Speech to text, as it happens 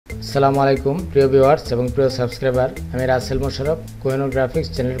আসসালামু আলাইকুম প্রিয় ভিউয়ার্স এবং প্রিয় সাবস্ক্রাইবার, আমি রাসেল মোশাররফ কোহিনূর গ্রাফিক্স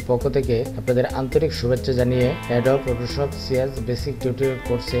চ্যানেলের পক্ষ থেকে আপনাদের আন্তরিক শুভেচ্ছা জানিয়ে Adobe Photoshop CS basic tutorial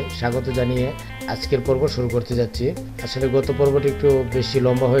কোর্সে স্বাগত জানিয়ে আজকের পর্ব শুরু করতে যাচ্ছি। আসলে গত পর্বটি একটু বেশি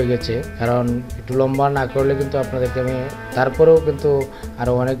লম্বা হয়ে গেছে, কারণ একটু লম্বা না করলে কিন্তু আপনাদেরকে আমি তারপরেও কিন্তু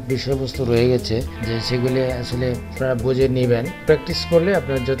আরও অনেক বিষয়বস্তু রয়ে গেছে যে সেগুলি আসলে আপনারা বুঝে নেবেন। প্র্যাকটিস করলে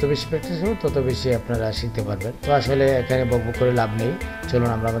আপনারা যত বেশি প্র্যাকটিস করবেন তত বেশি আপনারা শিখতে পারবেন। তো আসলে এখানে বকবক করে লাভ নেই, চলুন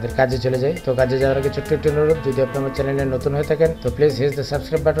আমরা আমাদের কাজে চলে যাই। তো কাজে যাওয়ার আগে ছোট্ট একটি অনুরোধ, যদি আপনি আমার চ্যানেলে নতুন হয়ে থাকেন তো please hit the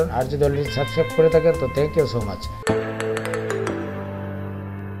subscribe button, আর যদি অলরেডি সাবস্ক্রাইব করে থাকেন তো থ্যাংক ইউ সো মাচ।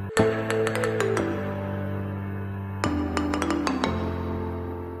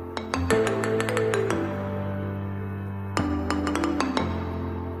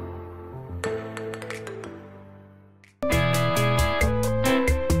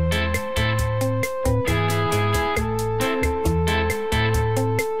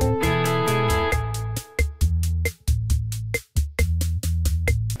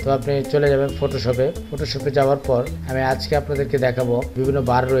 তো আপনি চলে যাবেন ফটোশপে যাওয়ার পর আমি আজকে আপনাদেরকে দেখাবো বিভিন্ন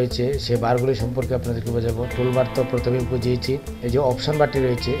বার রয়েছে, সেই বারগুলি সম্পর্কে আপনাদেরকে বোঝাবো। টুলবার তো প্রথমে বুঝিয়েছি। এই যে অপশন বারটি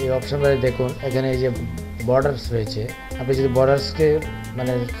রয়েছে, এই অপশন বারে দেখুন এখানে এই যে বর্ডার্স রয়েছে। আপনি যদি বর্ডার্সকে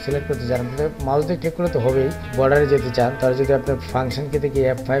সিলেক্ট করতে চান, আপনাদের মাউস দিয়ে ক্লিক করলে তো হবেই। বর্ডারে যেতে চান তাহলে যদি আপনার ফাংশন কি থেকে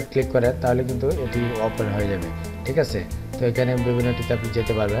F5 ক্লিক করেন তাহলে কিন্তু এটি ওপেন হয়ে যাবে, ঠিক আছে। তো এখানে বিভিন্নটিতে আপনি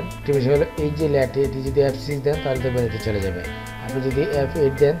যেতে পারবেন। একটি বিষয় হলো এই যে লেয়ারটি, এটি যদি F6 দেন তাহলে দেখবেন এটি চলে যাবে। আপনি যদি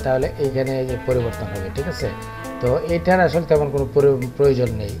F8 দেন তাহলে এইখানে এই যে পরিবর্তন হবে, ঠিক আছে। তো এটার আসলে তেমন কোনো প্রয়োজন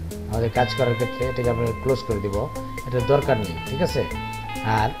নেই আমাদের কাজ করার ক্ষেত্রে, এটাকে আমরা ক্লোজ করে দিব, এটার দরকার নেই, ঠিক আছে।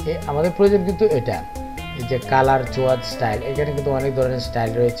 আর আমাদের প্রয়োজন কিন্তু এটা, এই যে কালার, চোয়াজ, স্টাইল, এখানে কিন্তু অনেক ধরনের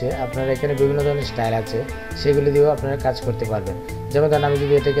স্টাইল রয়েছে। আপনার এখানে বিভিন্ন ধরনের স্টাইল আছে, সেগুলি দিয়েও আপনারা কাজ করতে পারবেন। যেমন ধরেন আমি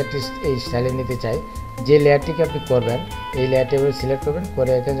যদি এটাকে এই স্টাইলে নিতে চাই, যে লেয়ারটিকে আপনি করবেন এই লেয়ারটি আপনি সিলেক্ট করবেন,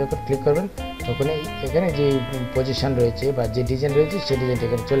 করে এখানে যখন ক্লিক করবেন তখন এখানে যে পজিশন রয়েছে বা যে ডিজাইন রয়েছে সেই ডিজাইনটা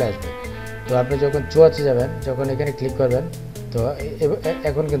এখানে চলে আসবে। তো আপনি যখন চোয়াচে যাবেন, যখন এখানে ক্লিক করবেন তো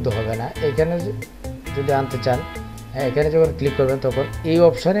এখন কিন্তু হবে না। এখানে যদি আনতে চান, এখানে যখন ক্লিক করবেন তখন এই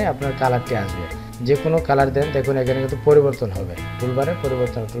অপশানে আপনার কালারটি আসবে। যে কোনো কালার দেন, দেখুন এখানে কিন্তু পরিবর্তন হবে।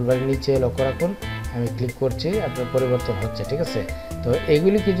 টুলবারের নিচে লক্ষ্য রাখুন, আমি ক্লিক করছি, আপনার পরিবর্তন হচ্ছে, ঠিক আছে। তো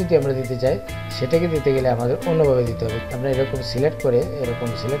এইগুলিকে যদি আমরা দিতে চাই, সেটাকে দিতে গেলে আমাদের অন্যভাবে দিতে হবে। আপনি এরকম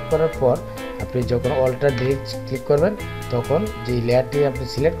সিলেক্ট করার পর আপনি যখন অল্টার ডিলিট ক্লিক করবেন তখন যে লেয়ারটি আপনি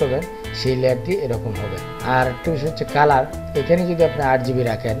সিলেক্ট করবেন সেই লেয়ারটি এরকম হবে। আর একটা বিষয় হচ্ছে কালার, এখানে যদি আপনি 8GB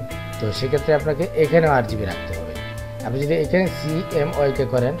রাখেন তো সেক্ষেত্রে আপনাকে এখানেও 8GB রাখতে হবে। আপনি যদি এখানে CMYK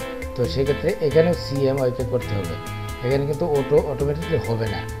করেন তো সেক্ষেত্রে এখানেও CMYK করতে হবে। এখানে কিন্তু অটোমেটিকলি হবে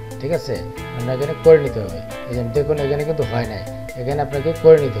না, ঠিক আছে। আপনার এখানে করে নিতে হবে। এই যে দেখুন এখানে কিন্তু হয় নাই, এখানে আপনাকে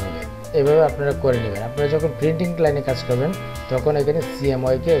করে নিতে হবে। এভাবে আপনারা করে নেবেন। আপনারা যখন প্রিন্টিং লাইনে কাজ করবেন তখন এখানে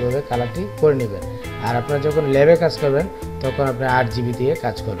CMYK এভাবে কালারটি করে নেবেন। আর আপনারা যখন ল্যাবে কাজ করবেন তখন আপনি 8GB দিয়ে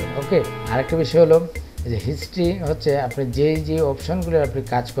কাজ করবেন, ওকে। আরেকটা বিষয় হলো যে হিস্ট্রি হচ্ছে আপনি যে অপশানগুলো আপনি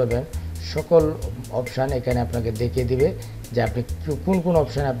কাজ করবেন সকল অপশান এখানে আপনাকে দেখিয়ে দিবে যে আপনি কোন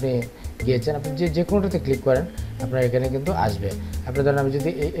অপশানে আপনি গিয়েছেন। আপনি যে কোনোটাতে ক্লিক করেন আপনার এখানে কিন্তু আসবে। আপনি ধরেন আমি যদি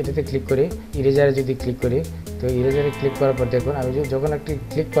এটাতে ক্লিক করি, ইরেজারে যদি ক্লিক করি, তো ইরেজারে ক্লিক করার পর দেখুন আমি যখন একটি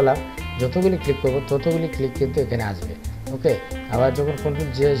ক্লিক করলাম, যতগুলি ক্লিক করবো ততগুলি ক্লিক কিন্তু এখানে আসবে, ওকে। আবার যখন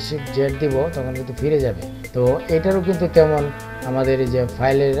Ctrl+Shift Z দিব তখন কিন্তু ফিরে যাবে। তো এটারও কিন্তু তেমন আমাদের এই যে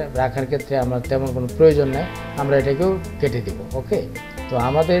ফাইলে রাখার ক্ষেত্রে আমরা তেমন কোনো প্রয়োজন নেই, আমরা এটাকেও কেটে দিব, ওকে। তো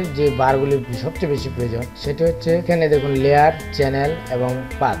আমাদের যে বারগুলি সবচেয়ে বেশি প্রয়োজন সেটা হচ্ছে এখানে দেখুন লেয়ার, চ্যানেল এবং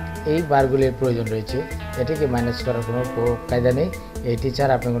পাথ, এই বারগুলির প্রয়োজন রয়েছে। এটাকে মাইনাস করার কোনো কায়দা নেই। এটি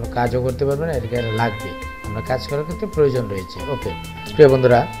ছাড়া আপনি কোনো কাজও করতে পারবেন না, এটাকে লাগবে, আমরা কাজ করার ক্ষেত্রে প্রয়োজন রয়েছে, ওকে। প্রিয়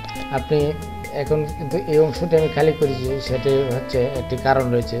বন্ধুরা, আপনি এখন কিন্তু এই অংশটি আমি খালি করেছি, সেটি হচ্ছে একটি কারণ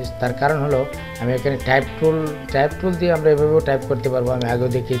রয়েছে। তার কারণ হলো আমি এখানে টাইপ টুল দিয়ে আমরা এভাবেও টাইপ করতে পারবো, আমি আগেও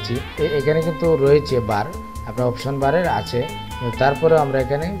দেখিয়েছি। এখানে কিন্তু রয়েছে বার, আপনার অপশন বারের আছে। তারপরে আমরা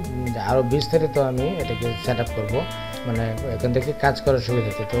এখানে আরও বিস্তারিত আমি এটাকে সেট আপ করবো, এখান থেকে কাজ করার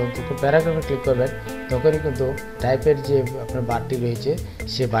সুবিধাতে। তো প্যারাগ্রাফে ক্লিক করবেন তখনই কিন্তু টাইপের যে আপনার বারটি রয়েছে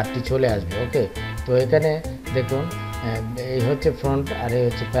সে বারটি চলে আসবে, ওকে। তো এখানে দেখুন এই হচ্ছে ফ্রন্ট আর এই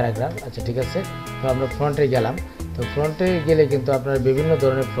হচ্ছে প্যারাগ্রাফ, আচ্ছা ঠিক আছে। তো আমরা ফ্রন্টে গেলাম, তো ফ্রন্টে গেলে কিন্তু আপনারা বিভিন্ন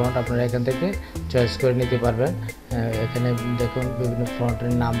ধরনের ফ্রন্ট আপনারা এখান থেকে চয়েস করে নিতে পারবেন। এখানে দেখুন বিভিন্ন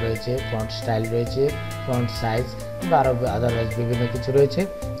ফ্রন্টের নাম রয়েছে, ফ্রন্ট স্টাইল রয়েছে, ফ্রন্ট সাইজ বা আরও আদারওয়াইজ বিভিন্ন কিছু রয়েছে।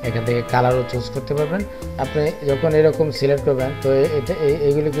 এখান থেকে কালারও চুজ করতে পারবেন। আপনি যখন এরকম সিলেক্ট করবেন তো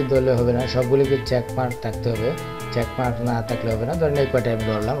এইগুলি কিন্তু ধরলে হবে না, সবগুলিকে চেক মার্ক থাকতে হবে। চেক মার্ক না থাকলে হবে না। ধরেন এই কয়টা আমি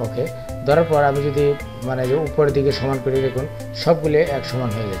ধরলাম, ওকে। ধরার পর আমি যদি যে উপরের দিকে সমান করে দেখুন সবগুলি এক সমান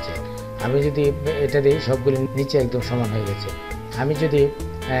হয়ে গেছে। আমি যদি এটা দিই সবগুলি নিচে একদম সমান হয়ে গেছে। আমি যদি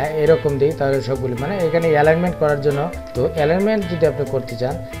এরকম দিই তাহলে সবগুলি মানে এখানে অ্যালাইনমেন্ট করার জন্য। তো অ্যালাইনমেন্ট যদি আপনি করতে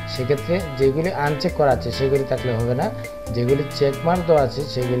চান সেক্ষেত্রে যেগুলি আনচেক করা আছে সেগুলি থাকলে হবে না, যেগুলি চেক মার্ক দেওয়া আছে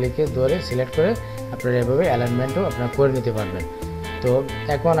সেগুলিকে ধরে সিলেক্ট করে আপনারা এভাবে অ্যালাইনমেন্টও আপনারা করে নিতে পারবেন। তো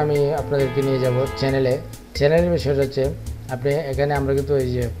এখন আমি আপনাদেরকে নিয়ে যাব চ্যানেলের বিষয়টা হচ্ছে আপনি এখানে আমরা কিন্তু এই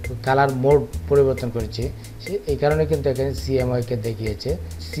যে কালার মোড পরিবর্তন করেছি, এই কারণে কিন্তু এখানে সিএমওয়াইকে দেখিয়েছে।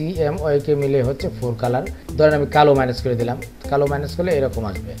 সিএমওয়াইকে মিলে হচ্ছে 4 কালার। ধরেন আমি কালো মাইনাস করে দিলাম, কালো মাইনাস করলে এরকম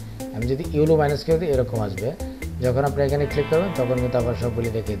আসবে। আমি যদি ইউলো মাইনাস করে দিই এরকম আসবে। যখন আপনি এখানে ক্লিক করবেন তখন কিন্তু আবার সবগুলি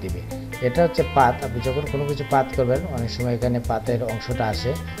দেখিয়ে দিবে। এটা হচ্ছে পাত। আপনি যখন কোনো কিছু পাত করবেন অনেক সময় এখানে পাতের অংশটা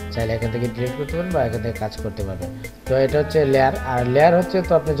আসে, চাইলে এখান থেকে ডিলিট করতে পারেন বা এখান থেকে কাজ করতে পারবেন। তো এটা হচ্ছে লেয়ার, আর লেয়ার হচ্ছে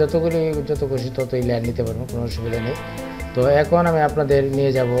তো আপনি যত খুশি ততই লেয়ার নিতে পারবেন, কোনো অসুবিধা নেই। তো এখন আমি আপনাদের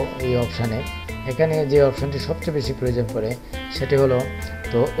নিয়ে যাব এই অপশানে। এখানে যে অপশানটি সবচেয়ে বেশি প্রয়োজন পড়ে সেটি হলো,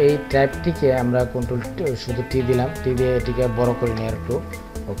 তো এই টাইপটিকে আমরা কন্ট্রোল শুধু টি দিলাম, টি দিয়ে এটিকে বড় করে নিয়ে একটু।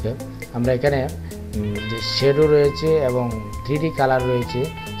 ওকে, আমরা এখানে যে শেডো রয়েছে এবং 3D কালার রয়েছে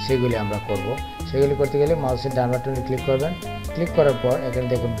সেগুলি আমরা করব। সেগুলি করতে গেলে মাউসের ডান বাটনে ক্লিক করবেন। ক্লিক করার পর এখানে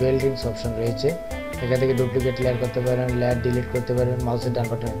দেখুন বিল্ডিংস অপশন রয়েছে, এখান থেকে ডুপ্লিকেট লেয়ার করতে পারেন, লেয়ার ডিলিট করতে পারেন মাউসের ডান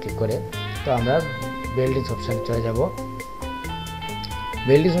বাটনে ক্লিক করে। তো আমরা বিল্ডিংস অপশানে চলে যাব।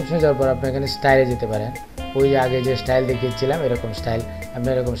 বিল্ডিংস অপশানে যাওয়ার পর আপনি এখানে স্টাইলে যেতে পারেন। ওই আগে যে স্টাইল দেখিয়েছিলাম এরকম স্টাইল, আপনি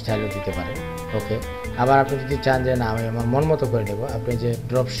এরকম স্টাইলও দিতে পারেন। ওকে, আবার আপনি যদি চান যে না আমি আমার মন মতো করে নেব, আপনি যে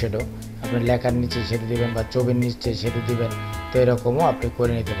ড্রপ শেডো আপনি লেখার নিচে সেটু দিবেন বা ছবির নিচে সেটু দিবেন, তো এরকমও আপনি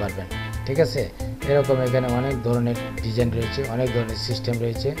করে নিতে পারবেন। ঠিক আছে, এরকম এখানে অনেক ধরনের ডিজাইন রয়েছে, অনেক ধরনের সিস্টেম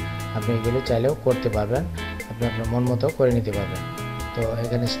রয়েছে, আপনি এগুলো চাইলেও করতে পারবেন, আপনি আপনার মন মতো করে নিতে পারবেন। তো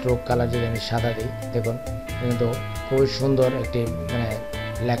এখানে স্ট্রোক কালার যদি আমি সাদা দিই, দেখুন কিন্তু খুবই সুন্দর একটি মানে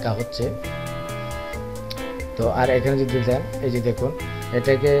লেখা হচ্ছে। তো আর এখানে যদি দেন এই যে দেখুন,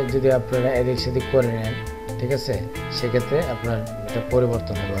 এটাকে যদি আপনারা এদিক সেদিক করে নেন, ঠিক আছে, সেক্ষেত্রে আপনার এটা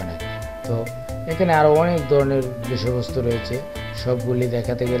পরিবর্তন হবে অনেক। তো এখানে আরও অনেক ধরনের বিষয়বস্তু রয়েছে, সবগুলি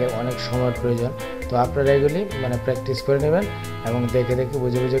দেখাতে গেলে অনেক সময়ের প্রয়োজন। তো আপনারা এগুলি মানে প্র্যাকটিস করে নেবেন এবং দেখে দেখে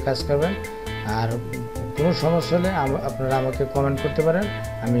বুঝে বুঝে কাজ করবেন। আর কোনো সমস্যা হলে আপনারা আমাকে কমেন্ট করতে পারেন,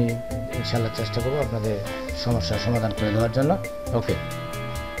 আমি ইনশাল্লাহ চেষ্টা করব আপনাদের সমস্যার সমাধান করে দেওয়ার জন্য। ওকে,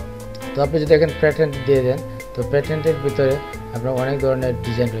 তো আপনি যদি এখানে প্যাটার্ন দিয়ে দেন, তো প্যাটার্নের ভিতরে আপনার অনেক ধরনের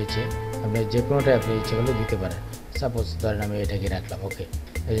ডিজাইন রয়েছে, আপনি যে কোনোটাই আপনি ইচ্ছে করলে দিতে পারেন। সাপোজ ধরেন আমি এটাকে রাখলাম। ওকে,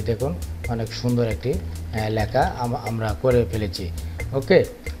 এই যে দেখুন অনেক সুন্দর একটি লেখা আমরা করে ফেলেছি। ওকে,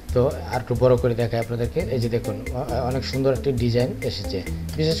 তো আর একটু বড় করে দেখায় আপনাদেরকে। এই যে দেখুন অনেক সুন্দর একটি ডিজাইন এসেছে।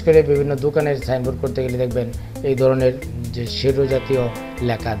 বিশেষ করে বিভিন্ন দোকানের সাইনবোর্ড করতে গেলে দেখবেন এই ধরনের যে শেডো জাতীয়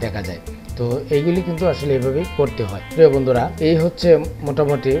লেখা দেখা যায়। তো এইগুলি কিন্তু আসলে এভাবেই করতে হয়। প্রিয় বন্ধুরা, এই হচ্ছে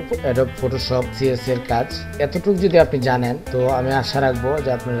মোটামুটি অ্যাডোব ফটোশপ সিএস এর কাজ। এতটুকু যদি আপনি জানেন তো আমি আশা রাখবো যে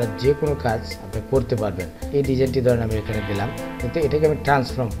আপনারা যে কোনো কাজ আপনি করতে পারবেন। এই ডিজাইনটি ধরেন আমি এখানে দিলাম, কিন্তু এটাকে আমি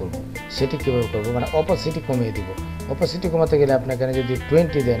ট্রান্সফর্ম করব। সেটি কীভাবে করবো, মানে অপোসিটি কমিয়ে দিব। অপোসিটি কমাতে গেলে আপনার এখানে যদি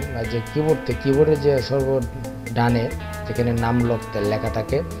 20 দেন, যে কিবোর্ডের যে সর্ব ডানে যেখানে নাম লেখা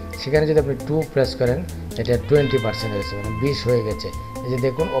থাকে সেখানে যদি আপনি 2 প্রেস করেন, এটা 20% হয়েছে, মানে 20 হয়ে গেছে। এই যে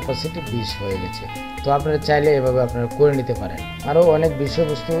দেখুন অপোসিটি 20 হয়ে গেছে। তো আপনারা চাইলে এভাবে আপনারা করে নিতে পারেন। আরও অনেক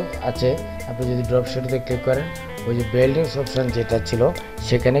বিষয়বস্তু আছে, আপনি যদি ড্রপ শেডোতে ক্লিক করেন ওই যে বিল্ডিংস অপশন যেটা ছিল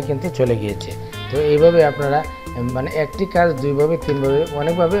সেখানে কিন্তু চলে গিয়েছে। তো এইভাবে আপনারা মানে একটি কাজ 2ভাবে 3ভাবে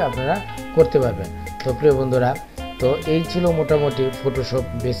অনেকভাবে আপনারা করতে পারবেন। তো প্রিয় বন্ধুরা, তো এই ছিল মোটামুটি ফটোশপ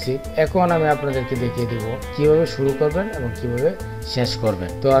বেসিক। এখন আমি আপনাদেরকে দেখিয়ে দিব কিভাবে শুরু করবেন এবং কিভাবে শেষ করবেন।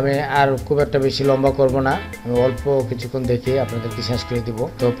 তো আমি আর খুব একটা বেশি লম্বা করব না, আমি অল্প কিছুক্ষণ দেখিয়ে আপনাদেরকে শেষ করে দিব।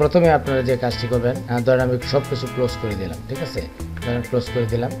 তো প্রথমে আপনারা যে কাজটি করবেন, ধরেন আমি সব কিছু ক্লোজ করে দিলাম, ঠিক আছে, ধরেন ক্লোজ করে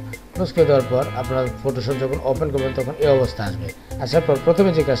দিলাম। ক্লোজ করে দেওয়ার পর আপনার ফটোশপ যখন ওপেন করবেন তখন এই অবস্থা আসবে। আসার পর প্রথমে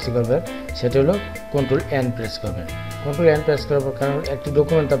যে কাজটি করবেন সেটা হলো Ctrl+N প্রেস করবেন। Ctrl+N প্রেস করার পর, কারণ একটি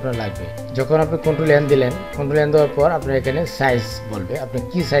ডকুমেন্ট আপনার লাগবে, যখন আপনি Ctrl+N দিলেন, Ctrl+N দেওয়ার পর আপনার এখানে সাইজ বলবে আপনি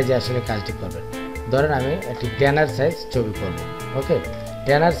কি সাইজে আসলে কাজটি করবেন। ধরেন আমি একটি ট্যানার সাইজ ছবি করব। ওকে,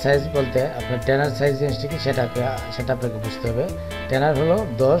 ট্যানার সাইজ বলতে আপনার ট্যানার সাইজ জিনিসটি কি সেটা আপনাকে বুঝতে হবে। ট্যানার হলো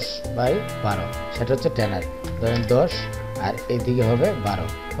 10/12, সেটা হচ্ছে ট্যানার। ধরেন 10 আর এইদিকে হবে 12।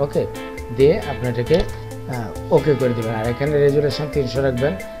 ওকে, দিয়ে আপনি এটাকে ওকে করে দেবেন। আর এখানে রেজুলেশন 300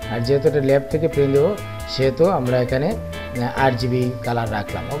 রাখবেন। আর যেহেতু এটা ল্যাব থেকে প্রিন্ট দেবো সেহেতু আমরা এখানে RGB কালার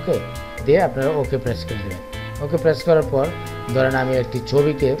রাখলাম। ওকে, দিয়ে আপনারা ওকে প্রেস করে দেবেন। ওকে প্রেস করার পর ধরেন আমি একটি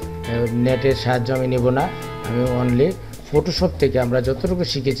ছবিকে নেটের সাহায্য আমি নেব না, আমি অনলি ফটোশপ থেকে আমরা যতটুকু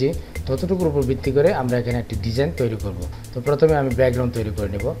শিখেছি ততটুকুর উপর ভিত্তি করে আমরা এখানে একটি ডিজাইন তৈরি করব। তো প্রথমে আমি ব্যাকগ্রাউন্ড তৈরি করে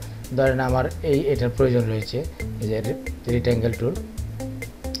নেব। ধরেন আমার এটার প্রয়োজন রয়েছে, এই যে রেক্ট্যাঙ্গেল টুল,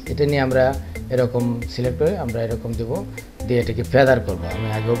 এটা নিয়ে আমরা এরকম সিলেক্ট করে আমরা এরকম দেব, দিয়ে এটাকে ফেদার করব। আমি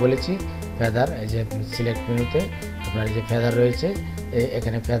আগেও বলেছি ফেদার, এই যে সিলেক্ট মেনুতে আপনার যে ফেদার রয়েছে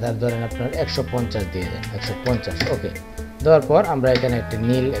এখানে ফেদার ধরেন আপনার 150 দিয়ে দেন, 150। ওকে, দেওয়ার পর আমরা এখানে একটি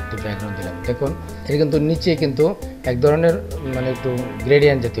নীল একটি ব্যাকগ্রাউন্ড দিলাম। দেখুন এটা কিন্তু নিচে কিন্তু এক ধরনের মানে একটু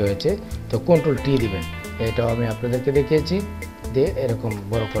গ্রেডিয়েন্ট জাতীয় হয়েছে, তো কন্ট্রোল টি দিবেন। এটাও আমি আপনাদেরকে দেখিয়েছি, দিয়ে এরকম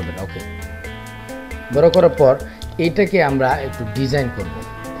বড় করবেন। ওকে, বড় করার পর এইটাকে আমরা একটু ডিজাইন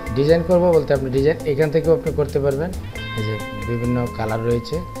করব বলতে আপনি ডিজাইন এখান থেকেও আপনি করতে পারবেন। এই যে বিভিন্ন কালার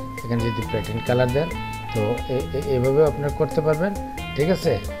রয়েছে, এখানে যদি প্যাটার্ন কালার দেন তো এভাবেও আপনার করতে পারবেন, ঠিক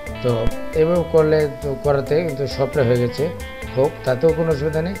আছে। তো এভাবে করলে তো করাতে কিন্তু সবটা হয়ে গেছে, হোক তাতেও কোনো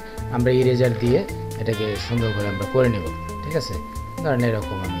অসুবিধা নেই। আমরা ইরেজার দিয়ে এটাকে সুন্দর করে আমরা করে নেব, ঠিক আছে। ধরেন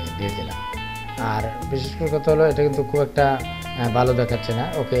এরকম আমি দিয়ে দিলাম। আর বিশেষ করে কথা হলো এটা কিন্তু খুব একটা ভালো দেখাচ্ছে না।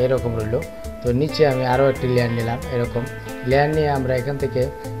 ওকে, এরকম রইল। তো নিচে আমি আরও একটি লেয়ার নিলাম, এরকম লেয়ার নিয়ে আমরা এখান থেকে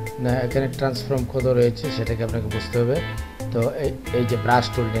এখানে ট্রান্সফর্ম কত রয়েছে সেটাকে আপনাকে বুঝতে হবে। তো এই যে ব্রাশ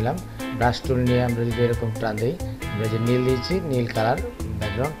টুল নিলাম, ব্রাশ টুল নিয়ে আমরা যদি এরকম টান দিই, আমরা যে নীল দিয়েছি, নীল কালার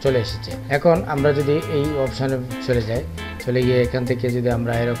ব্যাকগ্রাউন্ড চলে এসেছে। এখন আমরা যদি এই অপশানে চলে গিয়ে এখান থেকে যদি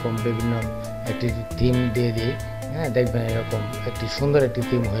আমরা এরকম বিভিন্ন একটি থিম দিয়ে দিই, হ্যাঁ দেখবেন এরকম একটি সুন্দর একটি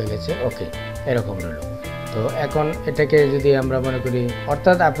থিম হয়ে গেছে। ওকে, এরকম রইল। তো এখন এটাকে যদি আমরা মনে করি,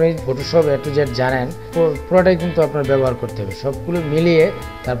 অর্থাৎ আপনি ফটোশপ A to Z জানেন, পুরোটাই কিন্তু আপনার ব্যবহার করতে হবে, সবগুলো মিলিয়ে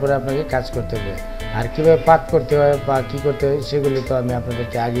তারপরে আপনাকে কাজ করতে হবে। আর কীভাবে পাক করতে হয় বা কী করতে হয় সেগুলো তো আমি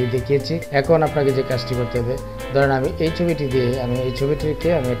আপনাদেরকে আগেই দেখিয়েছি। এখন আপনাকে যে কাজটি করতে হবে, ধরেন আমি এই ছবিটিকে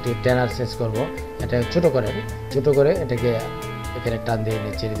আমি একটি ট্যানার সেট করব। এটা ছোট করে এটাকে এখানে টান দিয়ে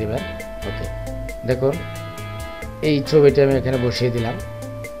ছেড়ে দেবেন। ওকে, দেখুন এই ছবিটি আমি এখানে বসিয়ে দিলাম।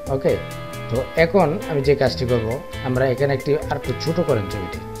 ওকে, তো এখন আমি যে কাজটি করব, আমরা এখানে একটি আর একটু ছোটো করেন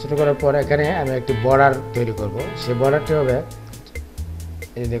ছবিটি, ছোটো করার পর এখানে আমি একটি বর্ডার তৈরি করব। সেই বর্ডারটি হবে,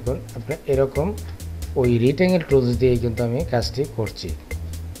 এই দেখুন আপনার এরকম ওই রিটেঙ্গেল টুলস দিয়ে কিন্তু আমি কাজটি করছি।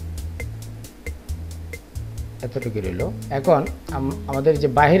 এতটুকু রইল। এখন আমাদের যে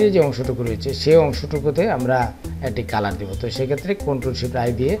বাহিরে যে অংশটুকু রয়েছে সেই অংশটুকুতে আমরা একটি কালার দেবো। তো সেক্ষেত্রে কন্ট্রোল শিফট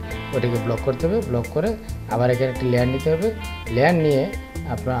আই দিয়ে ওটাকে ব্লক করতে হবে। ব্লক করে আবার এখানে একটি লেয়ার নিতে হবে। লেয়ার নিয়ে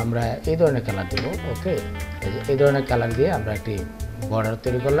আমরা এই ধরনের কালার দেবো। ওকে, এই ধরনের কালার দিয়ে আমরা একটি বর্ডার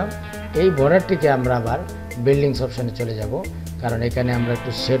তৈরি করলাম। এই বর্ডারটিকে আমরা আবার বিল্ডিংস অপশানে চলে যাব, কারণ এখানে আমরা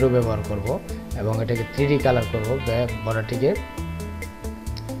একটু শেডো ব্যবহার করব এবং এটাকে 3D কালার করব বর্ডারটিকে।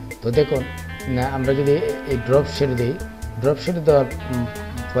 তো দেখুন আমরা যদি এই ড্রপ শেড দিই, ড্রপ শেড দেওয়ার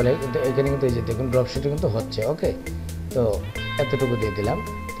ফলে কিন্তু এখানে কিন্তু এই যে দেখুন ড্রপ শেড কিন্তু হচ্ছে। ওকে, তো এতটুকু দিয়ে দিলাম।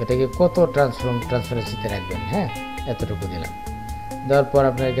 তো এটাকে কত ট্রান্সপারেন্সিতে রাখবেন, হ্যাঁ এতটুকু দিলাম। দেওয়ার পর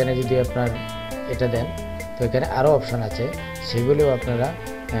আপনার এখানে যদি আপনার এটা দেন, তো এখানে আরও অপশান আছে, সেগুলিও আপনারা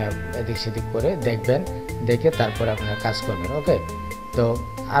এদিক সেদিক করে দেখবেন, দেখে তারপরে আপনারা কাজ করবেন। ওকে, তো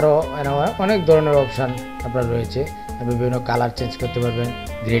আরও অনেক ধরনের অপশান আপনার রয়েছে। আপনি বিভিন্ন কালার চেঞ্জ করতে পারবেন,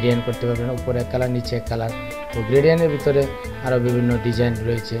 গ্রেডিয়েন্ট করতে পারবেন, উপরে এক কালার নিচে এক কালার। তো গ্রেডিয়েন্টের ভিতরে আরও বিভিন্ন ডিজাইন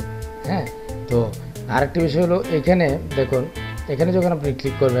রয়েছে। হ্যাঁ, তো আরেকটি বিষয় হলো এখানে দেখুন, এখানে যখন আপনি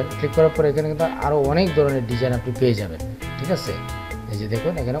ক্লিক করবেন, ক্লিক করার পর এখানে কিন্তু আরও অনেক ধরনের ডিজাইন আপনি পেয়ে যাবেন, ঠিক আছে। এই যে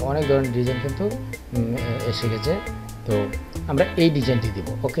দেখুন এখানে অনেক ধরনের ডিজাইন কিন্তু এসে গেছে। তো আমরা এই ডিজাইনটি দিব।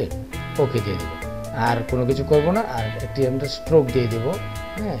 ওকে, ওকে দিয়ে দেবো, আর কোনো কিছু করব না। আর একটি আমরা স্ট্রোক দিয়ে দেব,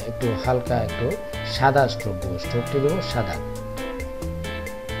 হ্যাঁ একটু হালকা একটু সাদা স্ট্রোক দেবো, স্ট্রোকটি দেবো সাদা,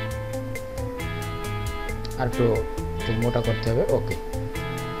 আর একটু মোটা করতে হবে। ওকে,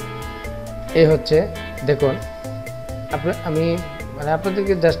 এই হচ্ছে দেখুন আমি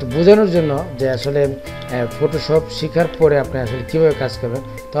আপনাদেরকে জাস্ট বোঝানোর জন্য যে আসলে ফটোশপ শেখার পরে আপনি আসলে কীভাবে কাজ করবেন।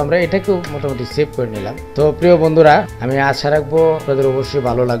 তো আমরা এটাকেও মোটামুটি সেভ করে নিলাম। তো প্রিয় বন্ধুরা, আমি আশা রাখবো আপনাদের অবশ্যই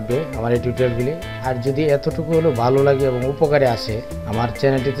ভালো লাগবে আমার এই টিউটোরিয়ালগুলি। আর যদি এতটুকু হলেও ভালো লাগে এবং উপকারে আসে, আমার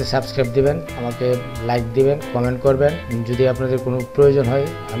চ্যানেলটিতে সাবস্ক্রাইব দিবেন, আমাকে লাইক দিবেন, কমেন্ট করবেন। যদি আপনাদের কোনো প্রয়োজন হয়,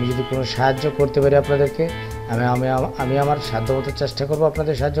 আমি যদি কোনো সাহায্য করতে পারি আপনাদেরকে, আমি আমার সাধ্যমতো চেষ্টা করব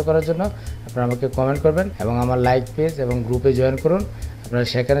আপনাদের সাহায্য করার জন্য। আপনারা আমাকে কমেন্ট করবেন এবং আমার লাইক পেজ এবং গ্রুপে জয়েন করুন। আপনারা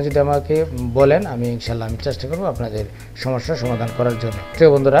সেখানে যদি আমাকে বলেন, আমি ইনশাল্লাহ চেষ্টা করব আপনাদের সমস্যার সমাধান করার জন্য। প্রিয়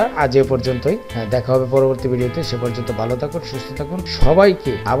বন্ধুরা, আজ এ পর্যন্তই, দেখা হবে পরবর্তী ভিডিওতে। সে পর্যন্ত ভালো থাকুন, সুস্থ থাকুন।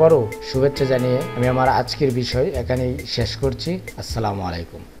 সবাইকে আবারও শুভেচ্ছা জানিয়ে আমি আমার আজকের বিষয় এখানেই শেষ করছি। আসসালামু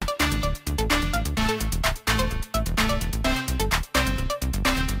আলাইকুম।